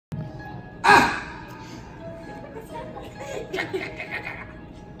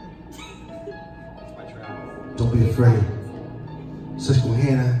Don't be afraid.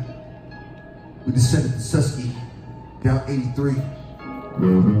 Susquehannock, we descended to Susquehannock, down 83.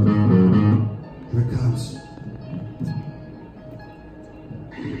 Here it comes.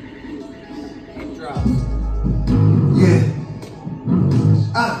 Yeah.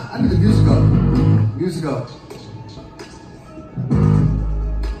 I need the music up. Music up.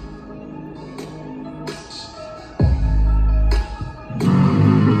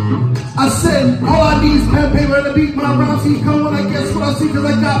 I said, all I need is pen, paper, and a beat. My rhymes keep coming, I guess what I see, cause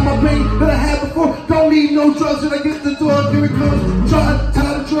I got my pain that I had before. Don't need no drugs when I get the door. Here it comes,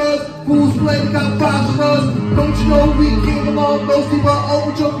 tired of drugs. Fools play, got 5 drugs. Don't you know we came along, those people are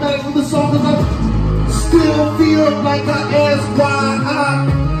over dramatic for the song, cause I still feel like I ask why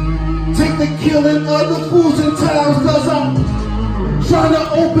I take the killing of the fools in towns, cause I'm trying to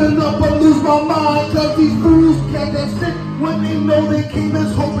open up but lose my mind, cause these fools can't that stick when they know they came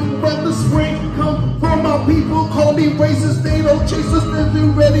as hoping when the spring come from my people. Call me racist, they don't chase us, they're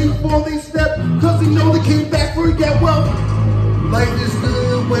ready for they step, cause they know they came back for it. Yeah, well, life is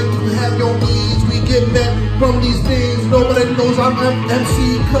good when you have your needs. We get met from these things. Nobody knows I'm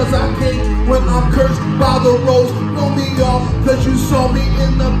MC, cause I came when I'm cursed by the rose. Know me off, cause you saw me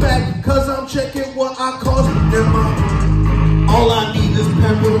in the back, cause I'm checking what I cost. All I need is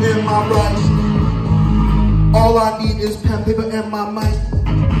pen, paper, and my rights. All I need is pen, paper, and my mic.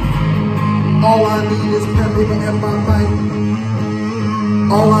 All I need is pen, paper, and my mic.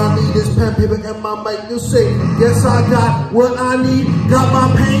 All I need is pen, paper, and my mic. You say, yes, I got what I need. Got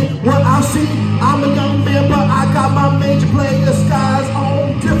my pain, what I see. I'm a young man, but I got my major play. The sky's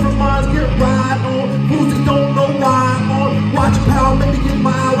on, different minds get right on. Fools that don't know why on. Watch power, make me get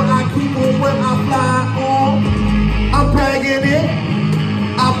mine when I keep on when I fly on. I'm bragging it,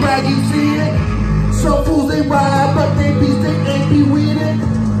 I brag, you see it. Some fools they ride, but they beast, they ain't be with it.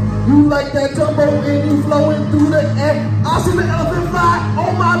 You like that Dumbo and you flowing through the air. I see the elephant fly,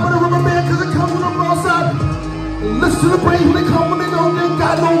 oh my, but a rubber man, cause it comes from the wrong side. Listen to the brain when they come when they know they ain't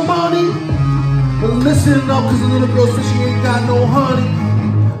got no money. But listen up, cause the little girl says she ain't got no honey.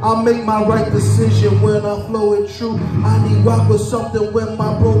 I make my right decision when I flow it true. I need rock with something when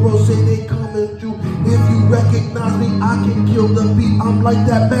my bro say they coming through. If you recognize me, I can kill the beat. I'm like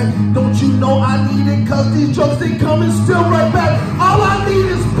that man. Don't you know I need it? Cause these drugs, they coming still right back. All I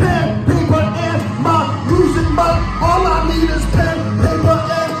need is pen, paper, and my music mic. All I need is pen, paper,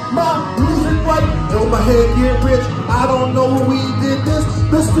 and my music mic. And my head get rich, I don't know when we did this.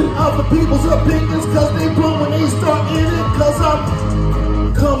 Listen other people's opinions, cause they blow when they start in it. Cause I'm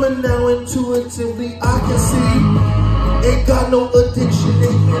coming now intuitively, I can see. Ain't got no addiction, they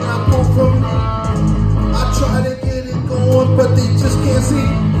cannot pull from me. I try to get it going, but they just can't see.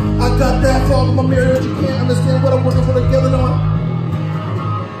 I got that fog in my mirror that you can't understand what I'm working for together on.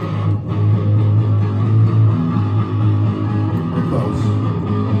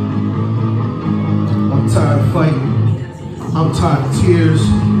 I'm tired of fighting. I'm tired of tears.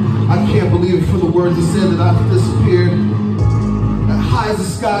 I can't believe it for the words he said that I've disappeared. High as the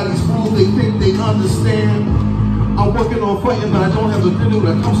sky, these fools, they think they understand. I'm working on fighting, but I don't have the feeling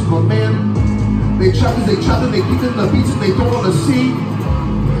that comes from a man. They trap and they keep in the beats and they don't want to see.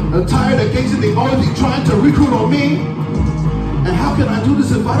 I'm tired of gangs and they always be trying to recruit on me. And how can I do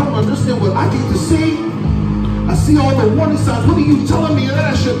this if I don't understand what I need to see? I see all the warning signs, what are you telling me that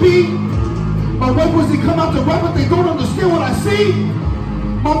I should be? My white boys, they come out to rap, but they don't understand what I see.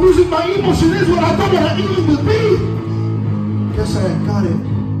 My music, my emotion is what I thought what I even would be. Guess I got it,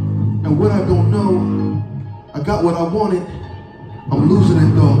 and what I don't know, I got what I wanted, I'm losing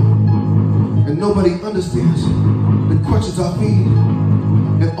it though, and nobody understands the questions I feed,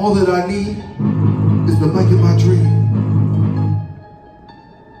 and all that I need is the mic in my dream.